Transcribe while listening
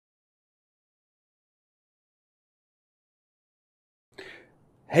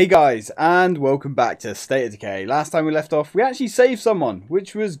Hey guys, and welcome back to State of Decay. Last time we left off, we actually saved someone,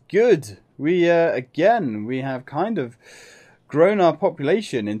 which was good. We have kind of grown our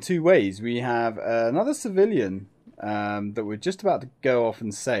population in two ways. We have another civilian that we're just about to go off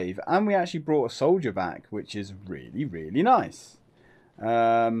and save, and we actually brought a soldier back, which is really, really nice.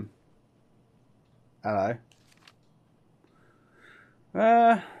 Hello.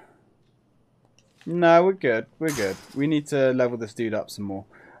 No, we're good. We're good. We need to level this dude up some more.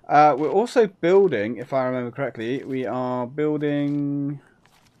 We're also building, if I remember correctly, we are building...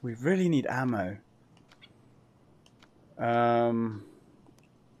 We really need ammo.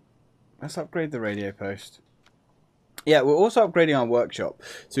 Let's upgrade the radio post. Yeah, we're also upgrading our workshop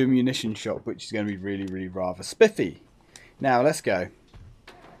to a munition shop, which is going to be really, really rather spiffy. Now, let's go.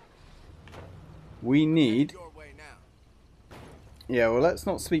 We need... Yeah, well, let's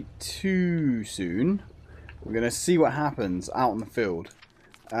not speak too soon. We're going to see what happens out in the field.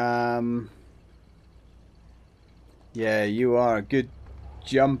 Yeah, you are a good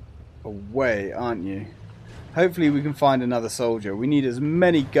jump away, aren't you? Hopefully we can find another soldier. We need as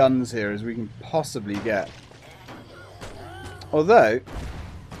many guns here as we can possibly get. Although,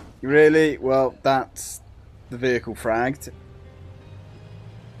 really, well, that's the vehicle fragged.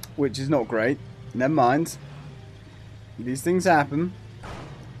 Which is not great. Never mind. These things happen.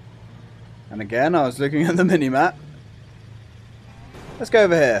 And again, I was looking at the minimap. Let's go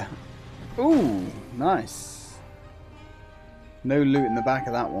over here. Ooh, nice. No loot in the back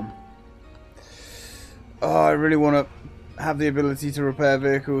of that one. Oh, I really want to have the ability to repair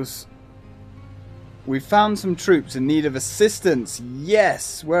vehicles. We found some troops in need of assistance.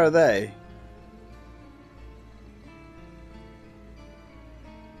 Yes, where are they?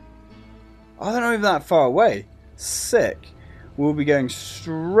 Oh, they're not even that far away. Sick. We'll be going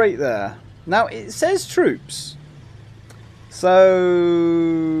straight there. Now, it says troops.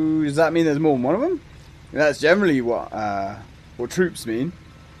 So, does that mean there's more than one of them? That's generally what troops mean.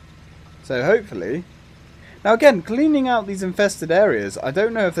 So, hopefully. Now, again, cleaning out these infested areas, I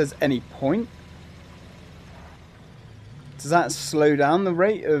don't know if there's any point. Does that slow down the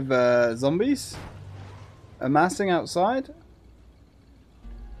rate of zombies amassing outside?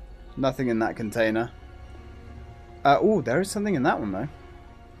 Nothing in that container. Oh, there is something in that one, though.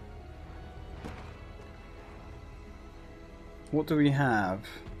 What do we have?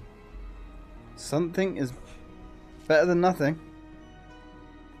 Something is better than nothing.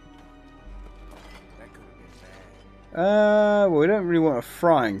 Well, we don't really want a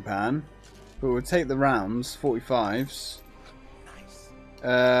frying pan, but we'll take the rounds, 45s.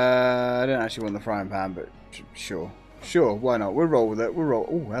 I don't actually want the frying pan, but sure. Sure, why not? We'll roll with it. We'll roll.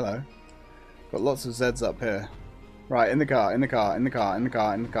 Oh, hello. Got lots of Zeds up here. Right, in the car, in the car, in the car, in the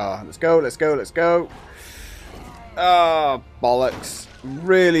car, in the car. Let's go, let's go, let's go. Oh, bollocks.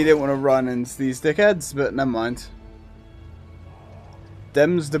 Really didn't want to run into these dickheads, but never mind.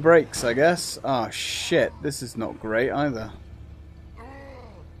 Dems the brakes, I guess. Oh, shit. This is not great either.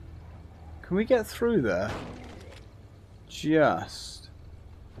 Can we get through there? Just.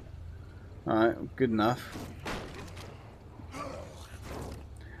 Alright, good enough.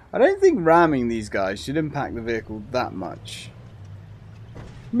 I don't think ramming these guys should impact the vehicle that much.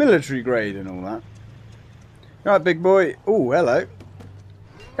 Military grade and all that. Alright, big boy. Oh, hello.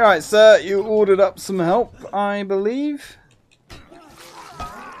 Alright, sir. You ordered up some help, I believe.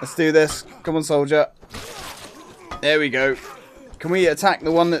 Let's do this. Come on, soldier. There we go. Can we attack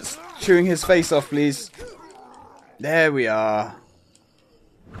the one that's chewing his face off, please? There we are.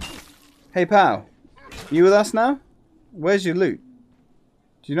 Hey, pal. You with us now? Where's your loot?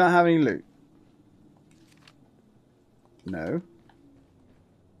 Do you not have any loot? No.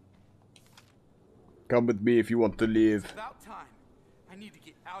 Come with me if you want to live. It's about time. I need to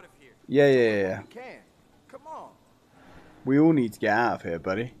get out of here. Yeah. You can. Come on. We all need to get out of here,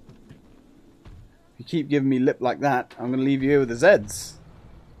 buddy. If you keep giving me lip like that, I'm going to leave you here with the Zeds.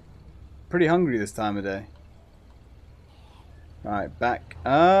 Pretty hungry this time of day. Alright, back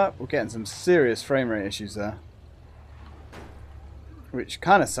up. We're getting some serious frame rate issues there. Which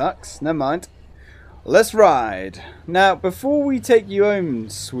kind of sucks. Never mind. Let's ride. Now, before we take you home,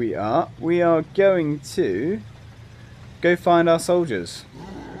 sweetheart, we are going to go find our soldiers.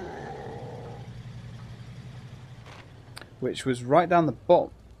 Which was right down the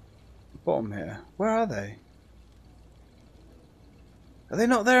bottom here. Where are they? Are they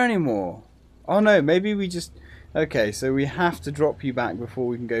not there anymore? Oh no, maybe we just... Okay, so we have to drop you back before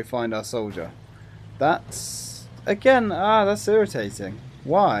we can go find our soldier. That's... Again, that's irritating.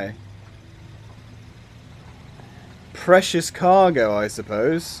 Why? Precious cargo, I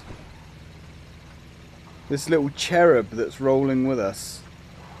suppose. This little cherub that's rolling with us.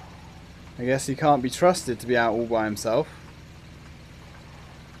 I guess he can't be trusted to be out all by himself.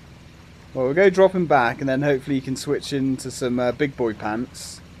 Well, we'll go drop him back, and then hopefully he can switch into some big boy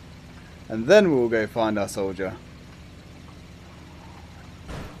pants. And then we'll go find our soldier.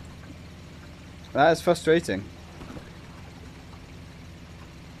 That is frustrating.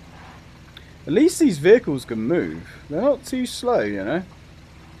 At least these vehicles can move. They're not too slow, you know.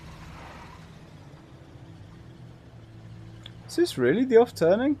 Is this really the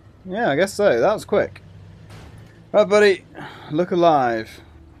off-turning? Yeah, I guess so. That was quick. Right, buddy. Look alive.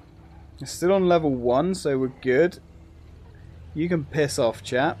 You're still on level 1, so we're good. You can piss off,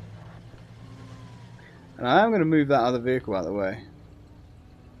 chap. And I am going to move that other vehicle out of the way.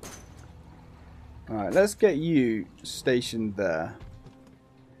 Alright, let's get you stationed there.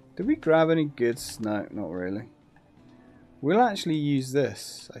 Did we grab any goods? No, not really. We'll actually use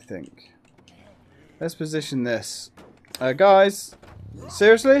this, I think. Let's position this. Guys,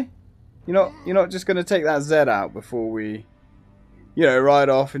 seriously? You're not just going to take that Z out before we, you know, ride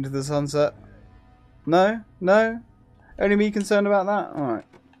off into the sunset? No? No? Only me concerned about that? Alright.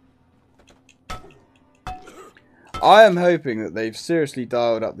 I am hoping that they've seriously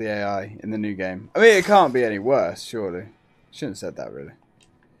dialed up the AI in the new game. I mean, it can't be any worse, surely. Shouldn't have said that, really.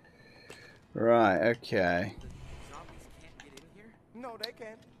 Right, okay. Zombies can't get in here? No, they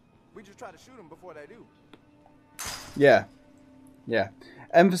can't. We just try to shoot them before they do. Yeah. Yeah.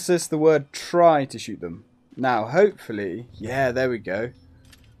 Emphasis the word try to shoot them. Now, hopefully... Yeah, there we go.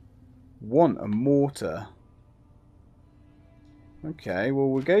 Want a mortar. Okay, well,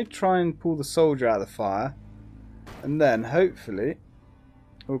 we'll go try and pull the soldier out of the fire. And then, hopefully,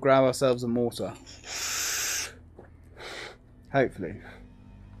 we'll grab ourselves a mortar. Hopefully.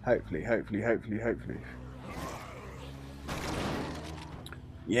 Hopefully, hopefully, hopefully, hopefully.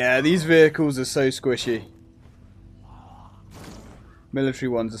 Yeah, these vehicles are so squishy. Military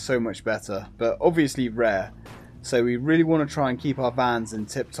ones are so much better, but obviously rare. So we really want to try and keep our vans in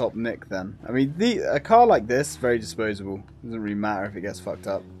tip-top nick then. I mean, a car like this, very disposable. Doesn't really matter if it gets fucked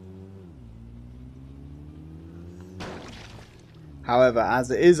up. However,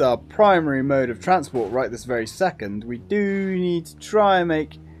 as it is our primary mode of transport right this very second, we do need to try and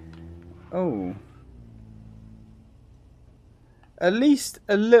make... Oh. At least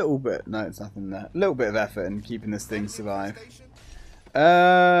a little bit... No, it's nothing there. A little bit of effort in keeping this thing survive.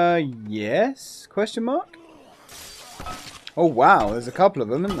 Yes? Question mark? Oh, wow. There's a couple of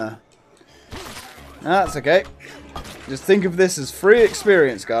them, isn't there? That's okay. Just think of this as free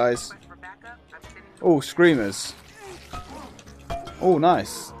experience, guys. Oh, screamers. Oh,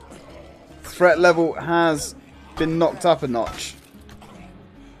 nice. Threat level has been knocked up a notch.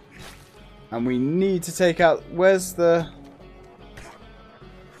 And we need to take out... Where's the...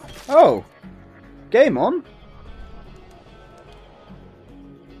 Oh! Game on?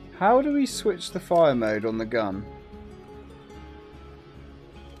 How do we switch the fire mode on the gun?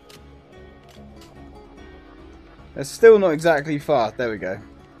 It's still not exactly fast. There we go.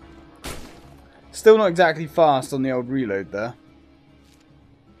 Still not exactly fast on the old reload there.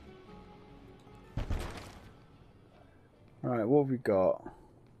 Alright, what have we got?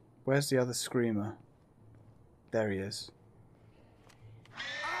 Where's the other screamer? There he is.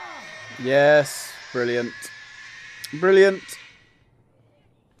 Yes, brilliant. Brilliant.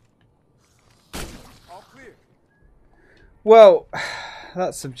 All clear. Well,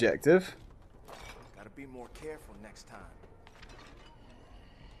 that's subjective. Gotta be more careful next time.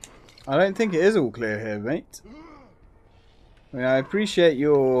 I don't think it is all clear here, mate. I mean, I appreciate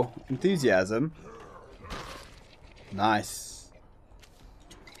your enthusiasm. Nice.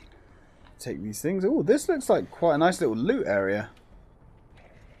 Take these things. Oh, this looks like quite a nice little loot area.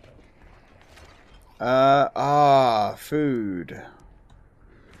 Food.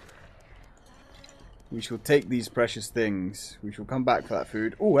 We shall take these precious things. We shall come back for that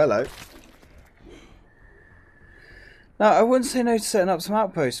food. Oh, hello. Now, I wouldn't say no to setting up some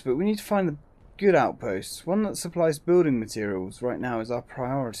outposts, but we need to find the good outposts. One that supplies building materials right now is our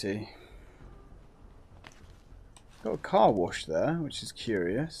priority. Got a car wash there, which is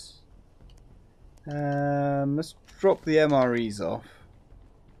curious. Let's drop the MREs off.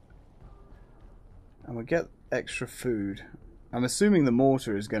 And we'll get extra food. I'm assuming the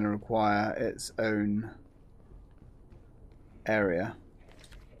mortar is going to require its own area.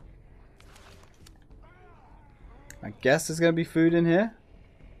 I guess there's going to be food in here.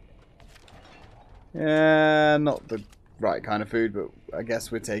 Yeah, not the right kind of food, but I guess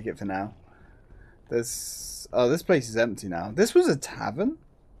we'll take it for now. There's... Oh, this place is empty now. This was a tavern?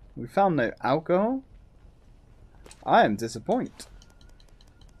 We found no alcohol? I am disappointed.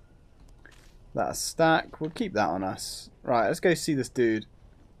 That's a stack. We'll keep that on us. Right, let's go see this dude.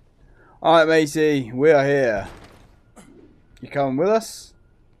 Alright, matey, we are here. You coming with us?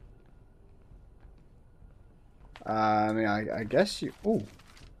 I mean, I guess you... Ooh.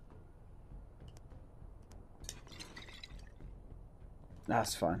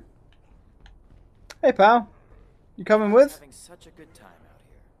 That's fine. Hey, pal. You coming with? Having such a good time out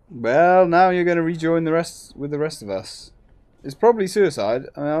here. Well, now you're going to rejoin the rest with the rest of us. It's probably suicide.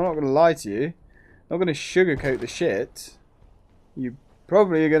 I mean, I'm not going to lie to you. I'm not going to sugarcoat the shit. You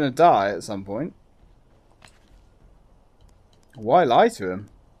probably are going to die at some point. Why lie to him?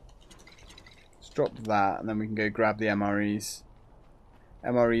 Let's drop that, and then we can go grab the MREs.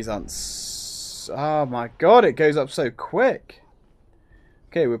 MREs aren't... Oh my god, it goes up so quick.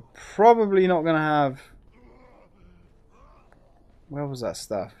 Okay, we're probably not going to have... Where was that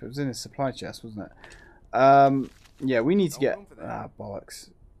stuff? It was in his supply chest, wasn't it? Yeah, we need to get... Ah, bollocks.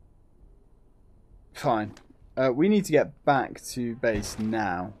 Fine. We need to get back to base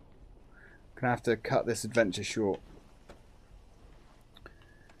now. Gonna have to cut this adventure short.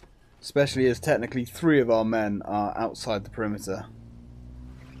 Especially as technically 3 of our men are outside the perimeter.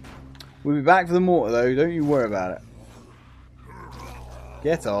 We'll be back for the mortar though, don't you worry about it.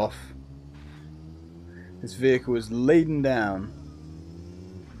 Get off. This vehicle is laden down.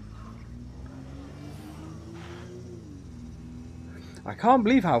 I can't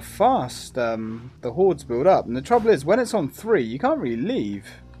believe how fast the hordes build up. And the trouble is, when it's on 3, you can't really leave.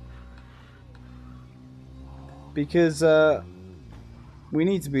 Because we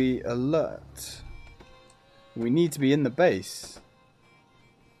need to be alert. We need to be in the base.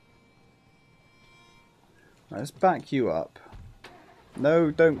 Right, let's back you up. No,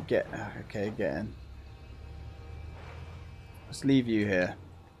 don't get... Okay, get in. Let's leave you here.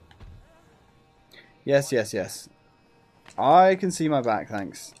 Yes, yes, yes. I can see my back,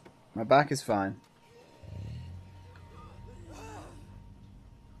 thanks. My back is fine.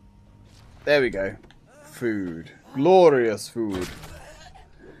 There we go. Food. Glorious food.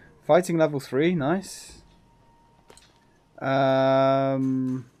 Fighting level 3, nice. Yeah,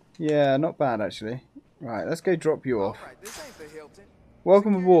 not bad actually. Right, let's go drop you off.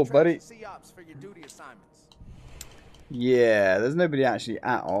 Welcome aboard, buddy. Yeah, there's nobody actually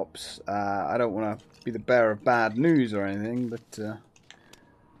at Ops. I don't want to be the bearer of bad news or anything, but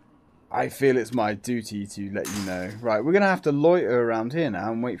I feel it's my duty to let you know. Right, we're going to have to loiter around here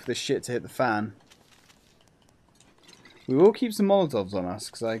now and wait for the shit to hit the fan. We will keep some Molotovs on us,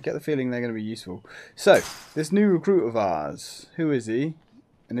 because I get the feeling they're going to be useful. So, this new recruit of ours, who is he?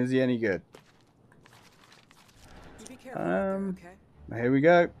 And is he any good? Here we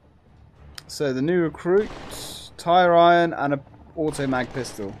go. So, the new recruit, tire iron and a auto-mag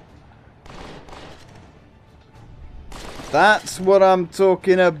pistol. That's what I'm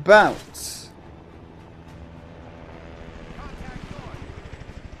talking about.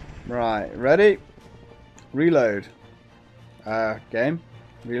 Right, ready? Reload. Game.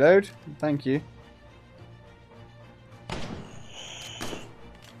 Reload. Thank you.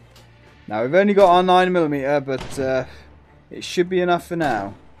 Now we've only got our 9mm, but it should be enough for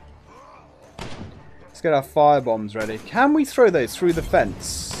now. Let's get our fire bombs ready. Can we throw those through the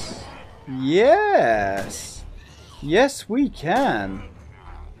fence? Yes. Yes, we can.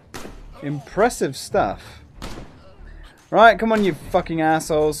 Impressive stuff. Right, come on, you fucking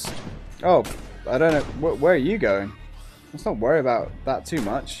assholes. Oh, I don't know. Where are you going? Let's not worry about that too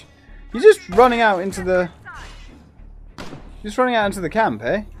much. You're just running out into the... Just running out into the camp,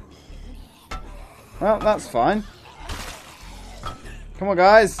 eh? Well, that's fine. Come on,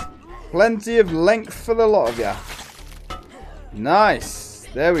 guys. Plenty of length for the lot of ya. Nice.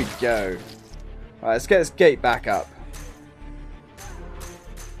 There we go. Alright, let's get this gate back up.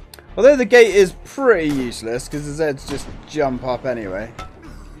 Although the gate is pretty useless, because the Zeds just jump up anyway.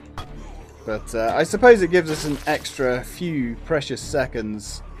 But I suppose it gives us an extra few precious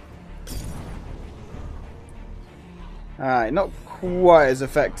seconds. Alright, not quite as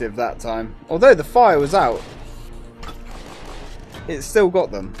effective that time. Although the fire was out, it still got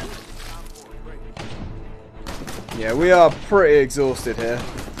them. Yeah, we are pretty exhausted here.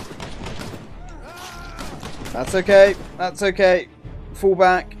 That's okay. That's okay. Fall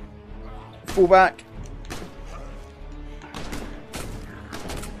back. Fall back.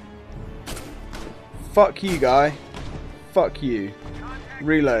 Fuck you, guy. Fuck you.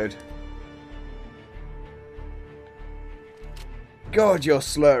 Reload. God, you're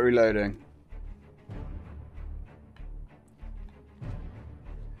slow at reloading.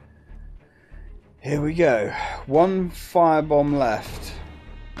 Here we go. 1 firebomb left.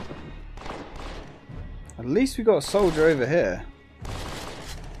 At least we got a soldier over here.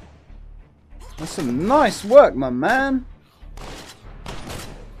 That's some nice work, my man.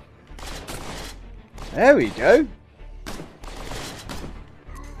 There we go.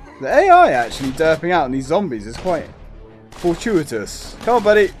 The AI actually derping out on these zombies is quite fortuitous. Come on,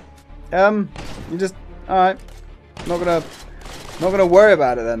 buddy. You just alright. Not gonna worry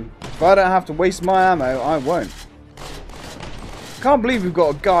about it then. If I don't have to waste my ammo, I won't. Can't believe we've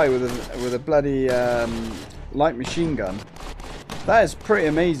got a guy with a bloody light machine gun. That is pretty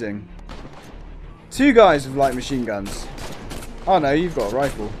amazing. 2 guys with light machine guns. Oh no, you've got a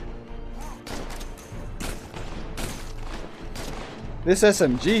rifle. This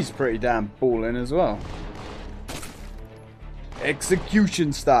SMG's pretty damn ballin' as well.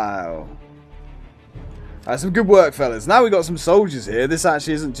 Execution style. That's some good work, fellas. Now we got some soldiers here. This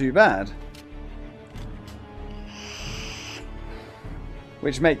actually isn't too bad.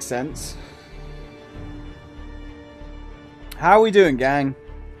 Which makes sense. How are we doing, gang?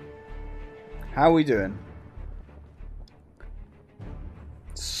 How are we doing?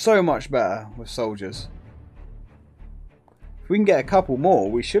 So much better with soldiers. If we can get a couple more,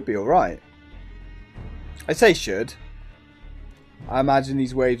 we should be alright. I say should. I imagine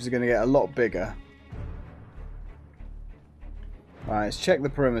these waves are going to get a lot bigger. Alright, let's check the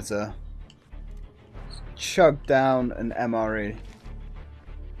perimeter. Let's chug down an MRE.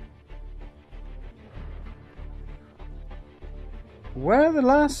 Where are the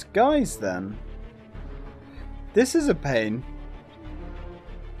last guys then? This is a pain.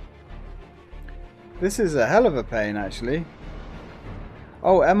 This is a hell of a pain, actually.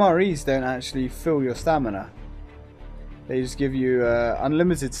 Oh, MREs don't actually fill your stamina. They just give you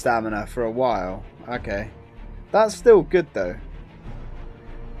unlimited stamina for a while. Okay. That's still good though.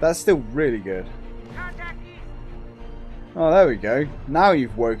 That's still really good. Oh, there we go. Now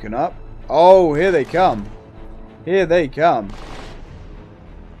you've woken up. Oh, here they come. Here they come.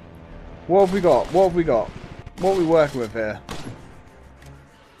 What have we got? What have we got? What are we working with here?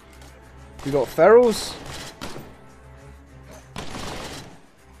 We got ferals?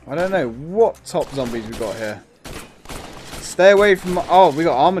 I don't know what top zombies we got here. Stay away from... Oh, we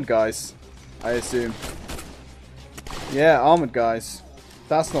got armored guys, I assume. Yeah, armored guys.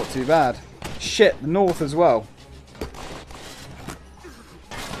 That's not too bad. Shit, the north as well.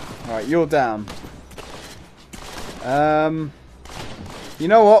 Alright, you're down. You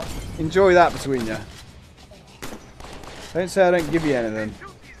know what? Enjoy that between you. Don't say I don't give you anything.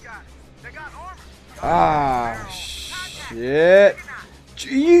 Ah, shit. Are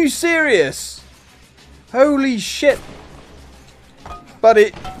you serious? Holy shit.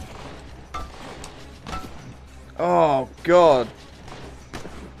 Buddy. Oh, God.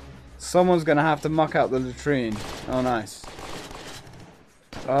 Someone's going to have to muck out the latrine. Oh, nice.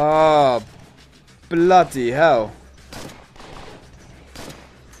 Oh, bloody hell.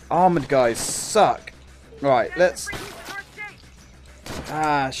 Armored guys suck. Right, let's...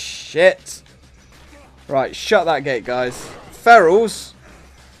 Ah, shit. Right, shut that gate, guys. Ferals.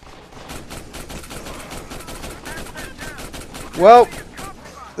 Well,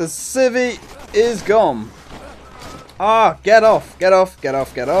 the civvy is gone. Ah, get off, get off, get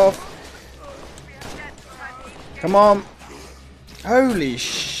off, get off. Come on. Holy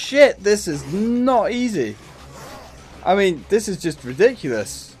shit, this is not easy. I mean, this is just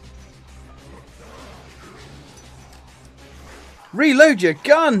ridiculous. Reload your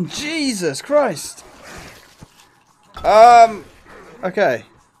gun! Jesus Christ! Okay.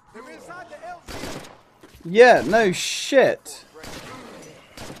 Yeah, no shit.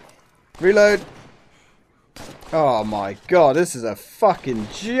 Reload. Oh my god, this is a fucking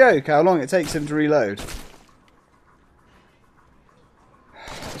joke how long it takes him to reload.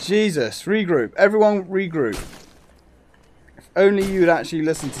 Jesus, regroup. Everyone regroup. If only you'd actually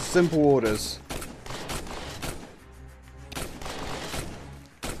listen to simple orders.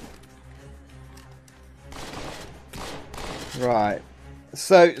 Right.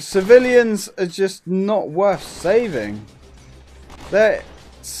 So, civilians are just not worth saving. They're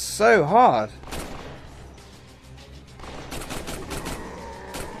so hard.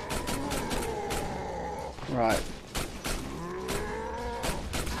 Right.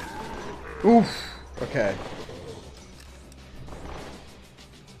 Oof. Okay.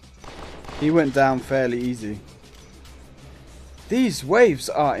 He went down fairly easy. These waves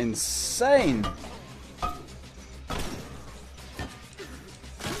are insane.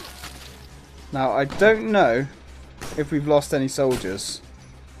 Now, I don't know if we've lost any soldiers.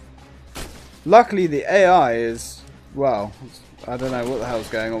 Luckily, the AI is... Well, I don't know what the hell's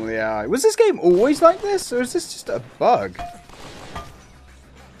going on with the AI. Was this game always like this? Or is this just a bug?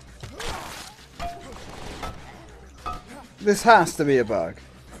 This has to be a bug.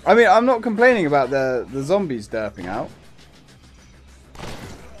 I mean, I'm not complaining about the zombies derping out.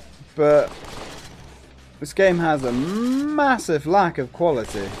 But This game has a massive lack of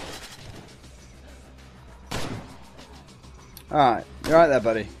quality. Alright, you're right there,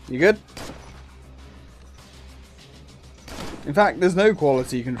 buddy. You good? In fact, there's no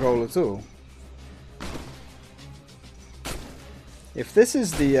quality control at all. If this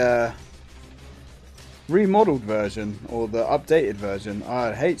is the remodeled version, or the updated version,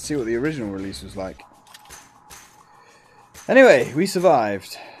 I'd hate to see what the original release was like. Anyway, we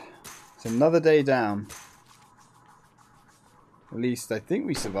survived. It's another day down. At least I think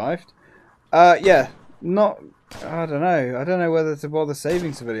we survived. Yeah, not... I don't know. I don't know whether to bother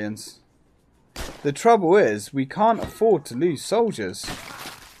saving civilians. The trouble is, we can't afford to lose soldiers.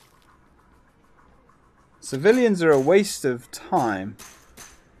 Civilians are a waste of time.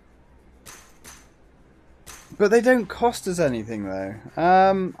 But they don't cost us anything, though.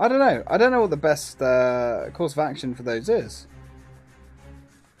 I don't know. I don't know what the best course of action for those is.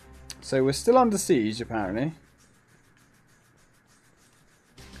 So we're still under siege, apparently.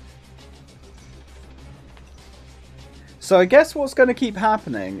 So I guess what's going to keep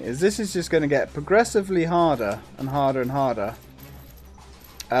happening is this is just going to get progressively harder and harder and harder.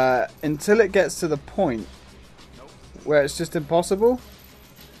 Until it gets to the point where it's just impossible.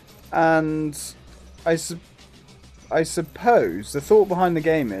 And I suppose the thought behind the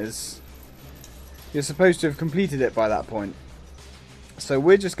game is you're supposed to have completed it by that point. So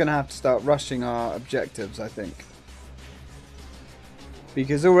we're just going to have to start rushing our objectives, I think.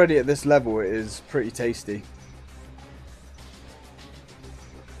 Because already at this level it is pretty tasty.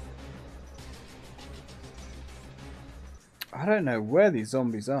 I don't know where these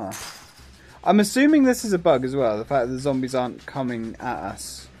zombies are. I'm assuming this is a bug as well, the fact that the zombies aren't coming at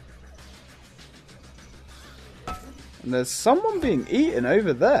us. And there's someone being eaten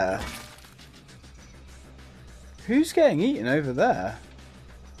over there. Who's getting eaten over there?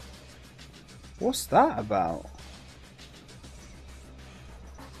 What's that about?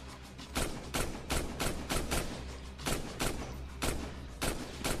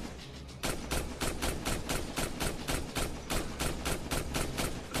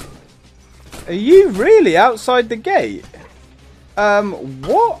 Are you really outside the gate?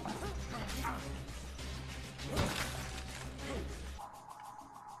 What?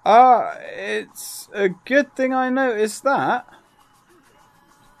 It's a good thing I noticed that.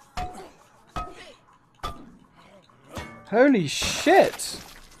 Holy shit.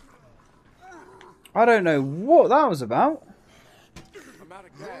 I don't know what that was about.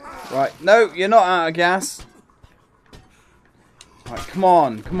 Right, no, you're not out of gas. Right, come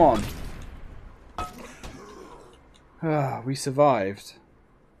on, come on. Ah, we survived.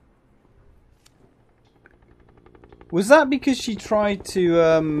 Was that because she tried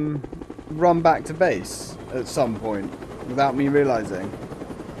to run back to base at some point without me realizing?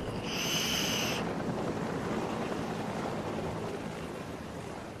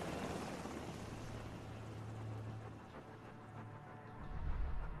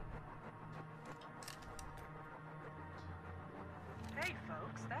 Hey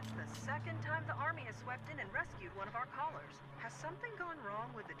folks, that's the second time the army has swept in and rescued one of our callers. Has something gone wrong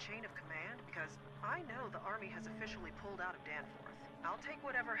with the chain of command? Because I know the army has officially pulled out of Danforth. I'll take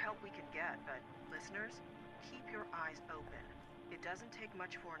whatever help we can get, but listeners, keep your eyes open. It doesn't take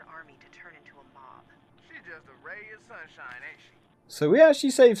much for an army to turn into a mob. She's just a ray of sunshine, ain't she? So we actually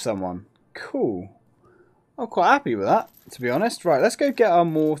saved someone. Cool. I'm quite happy with that, to be honest. Right, let's go get our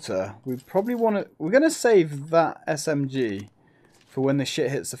mortar. We probably want to... We're going to save that SMG for when the shit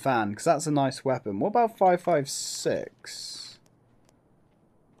hits the fan, because that's a nice weapon. What about 5.56?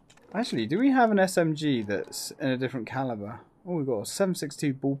 Actually, do we have an SMG that's in a different caliber? Oh, we've got a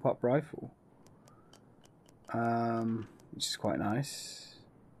 7.62 bullpup rifle. Which is quite nice.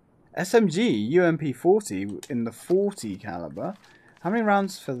 SMG, UMP 40 in the 40 caliber. How many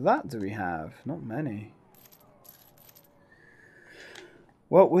rounds for that do we have? Not many.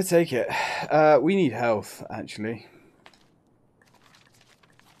 Well, we'll take it. We need health, actually.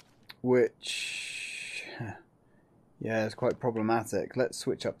 Which, yeah, is quite problematic. Let's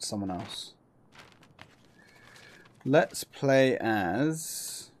switch up to someone else. Let's play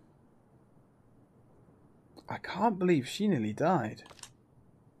as... I can't believe she nearly died.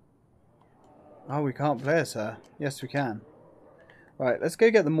 Oh, we can't play as her. Yes, we can. Right, let's go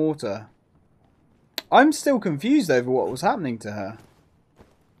get the mortar. I'm still confused over what was happening to her.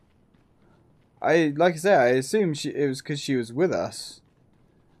 Like I say, I assume it was because she was with us.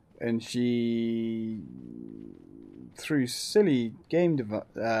 And she, through silly game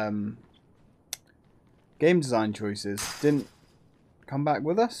design choices, didn't come back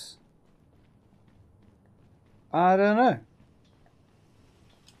with us? I don't know.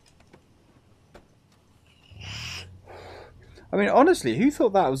 I mean, honestly, who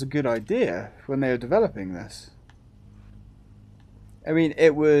thought that was a good idea when they were developing this? I mean,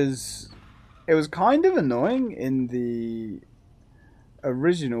 it was kind of annoying in the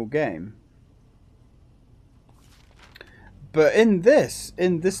original game. But in this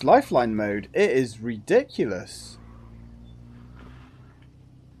Lifeline mode, it is ridiculous.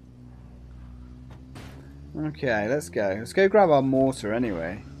 Okay, let's go. Let's go grab our mortar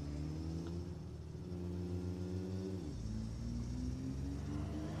anyway.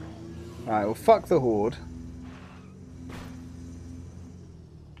 Alright, well, fuck the horde.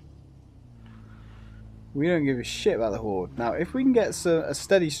 We don't give a shit about the horde. Now, if we can get a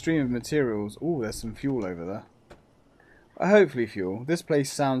steady stream of materials... Oh, there's some fuel over there. Hopefully fuel. This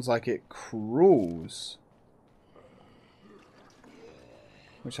place sounds like it crawls.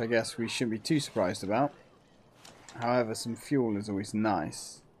 Which I guess we shouldn't be too surprised about. However, some fuel is always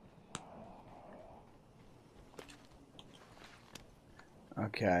nice.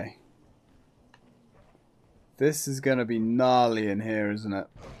 Okay. This is going to be gnarly in here, isn't it?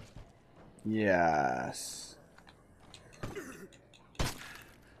 Yes.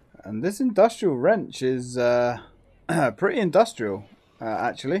 And this industrial wrench is pretty industrial,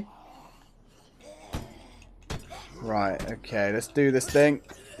 actually. Right, okay, let's do this thing.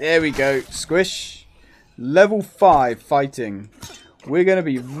 There we go. Squish. Level 5 fighting. We're going to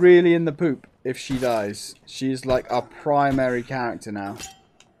be really in the poop if she dies. She's like our primary character now.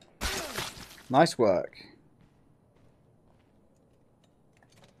 Nice work.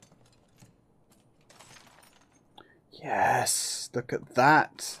 Yes, look at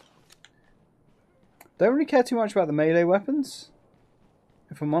that. Don't really care too much about the melee weapons,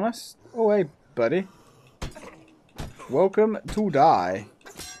 if I'm honest. Oh, hey, buddy. Welcome to die.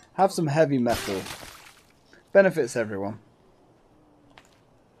 Have some heavy metal. Benefits everyone.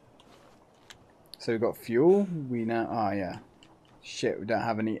 So we've got fuel. We now... Ah, yeah. Shit, we don't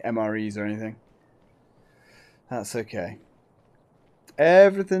have any MREs or anything. That's okay.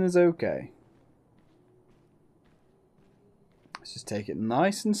 Everything is okay. Let's just take it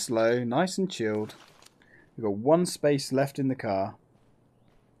nice and slow, nice and chilled. We've got one space left in the car.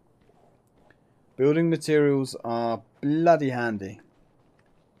 Building materials are bloody handy.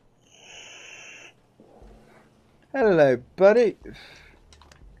 Hello, buddy.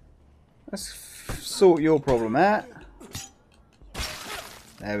 Let's sort your problem out.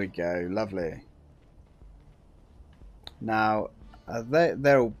 There we go, lovely. Now,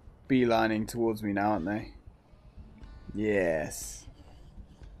 they're all beelining towards me now, aren't they? Yes.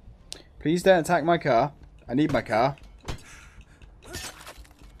 Please don't attack my car. I need my car.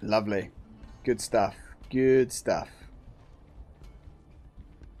 Lovely. Good stuff. Good stuff.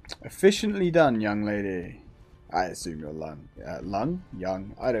 Efficiently done, young lady. I assume you're lung?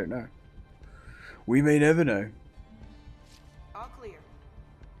 Young? I don't know. We may never know. All clear.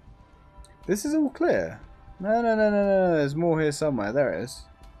 This is all clear. No. There's more here somewhere. There it is.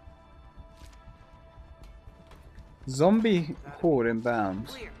 Zombie horde inbound.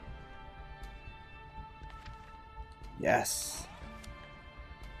 Clear. Yes.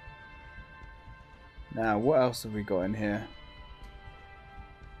 Now, what else have we got in here?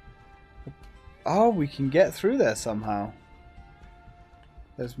 Oh, we can get through there somehow.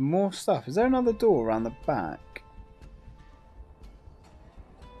 There's more stuff. Is there another door around the back?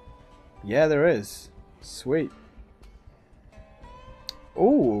 Yeah, there is. Sweet.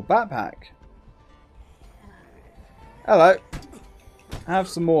 Ooh, backpack. Hello. Have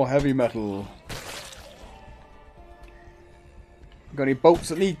some more heavy metal. Got any bolts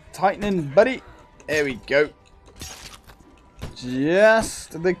that need tightening, buddy? There we go.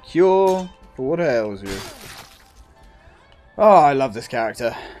 Just the cure for what ails you. Oh, I love this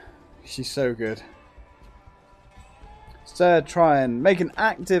character. She's so good. So try and make an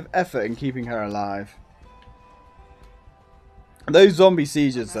active effort in keeping her alive. Those zombie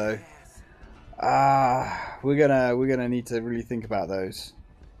sieges, though. We're gonna need to really think about those.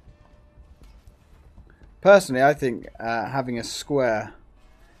 Personally, I think having a square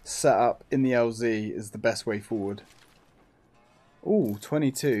set up in the LZ is the best way forward. Ooh,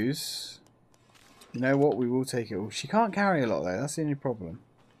 22s. You know what? We will take it all. She can't carry a lot, though. That's the only problem.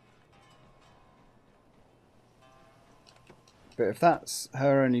 But if that's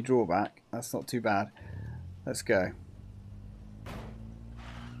her only drawback, that's not too bad. Let's go.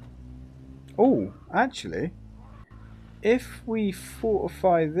 Oh, actually, if we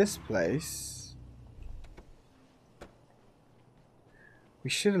fortify this place, we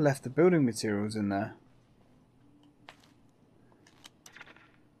should have left the building materials in there.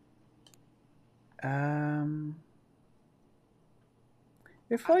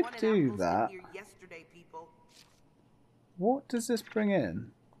 If I do that, What does this bring in?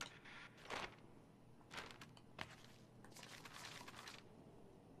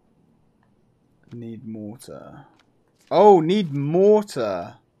 Need mortar. Oh, need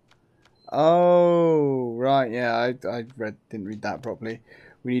mortar. Oh, right. Yeah, I didn't read that properly.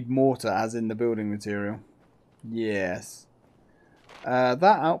 We need mortar, as in the building material. Yes. That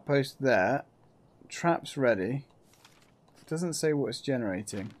outpost there. Traps ready. It doesn't say what it's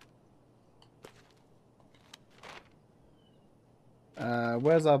generating.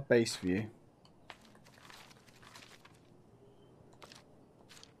 Where's our base view?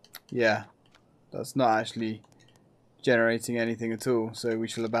 Yeah. That's not actually generating anything at all, so we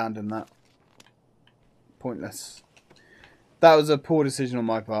shall abandon that. Pointless. That was a poor decision on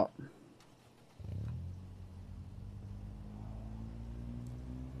my part.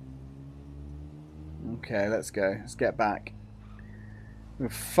 Okay, let's go. Let's get back. Oh,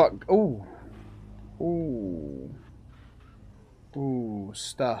 fuck. Ooh. Ooh. Ooh.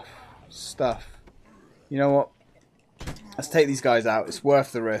 Stuff. Stuff. You know what? Let's take these guys out. It's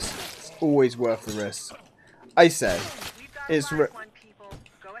worth the risk. It's always worth the risk. I say. It's Go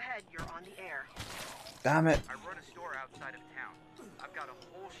ahead, you're on the air. Damn it. I run a store outside of town. I've got a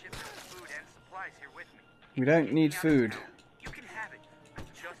whole shipment of food and supplies here with me. We don't need food. You can have it. I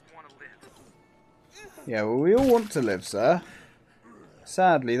just want to live. Yeah, well, we all want to live, sir.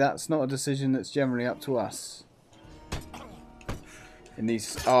 Sadly, that's not a decision that's generally up to us. In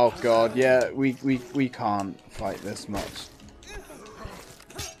these... Oh, God, yeah, we can't fight this much.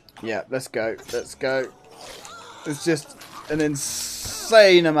 Yeah, let's go. Let's go. There's just an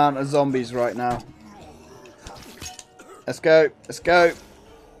insane amount of zombies right now. Let's go. Let's go.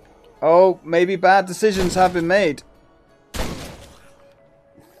 Oh, maybe bad decisions have been made.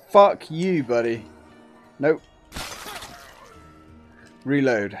 Fuck you, buddy. Nope.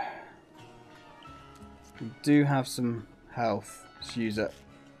 Reload. We do have some health. Let's use it.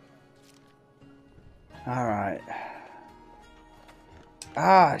 Alright.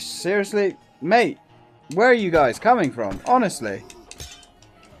 Ah, seriously? Mate, where are you guys coming from? Honestly.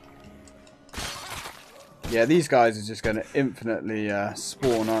 Yeah, these guys are just going to infinitely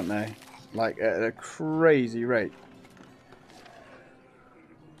spawn, aren't they? Like, at a crazy rate.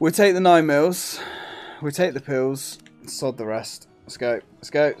 We'll take the 9mm. We'll take the pills. Sod the rest. Let's go. Let's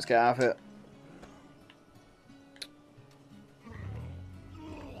go. Let's get out of it.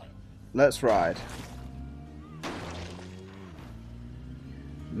 Let's ride.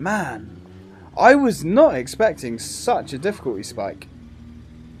 Man, I was not expecting such a difficulty spike.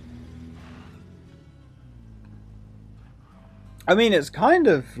 I mean, it's kind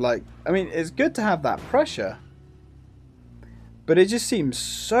of like... I mean, it's good to have that pressure. But it just seems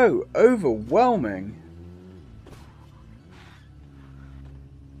so overwhelming.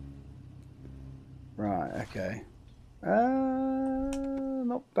 Right, okay.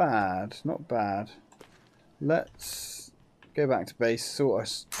 Not bad, not bad. Let's go back to base, sort our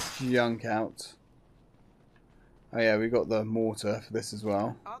junk out. Oh yeah, we got the mortar for this as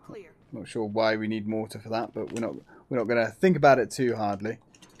well. All clear. Not sure why we need mortar for that, but we're not going to think about it too hardly.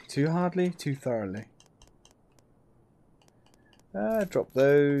 Too hardly? Too thoroughly. Drop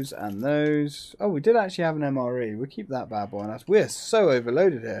those and those. Oh, we did actually have an MRE. We'll keep that bad boy on us. We're so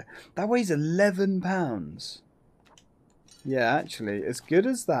overloaded here. That weighs 11 pounds. Yeah, actually, as good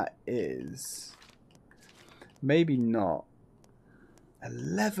as that is, maybe not.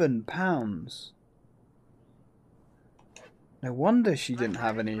 11 pounds. No wonder she didn't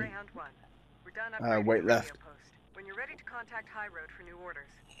have any weight left. When you're ready to contact High Road for new orders,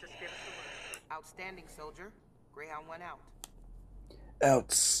 just give us the word. Outstanding, soldier. Greyhound 1 out.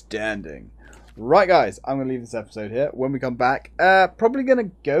 Outstanding. Right, guys, I'm going to leave this episode here. When we come back, probably going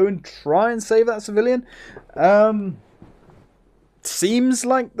to go and try and save that civilian. Seems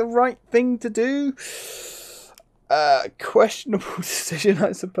like the right thing to do. Questionable decision,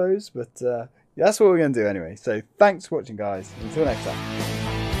 I suppose, but that's what we're going to do anyway. So thanks for watching, guys. Until next time.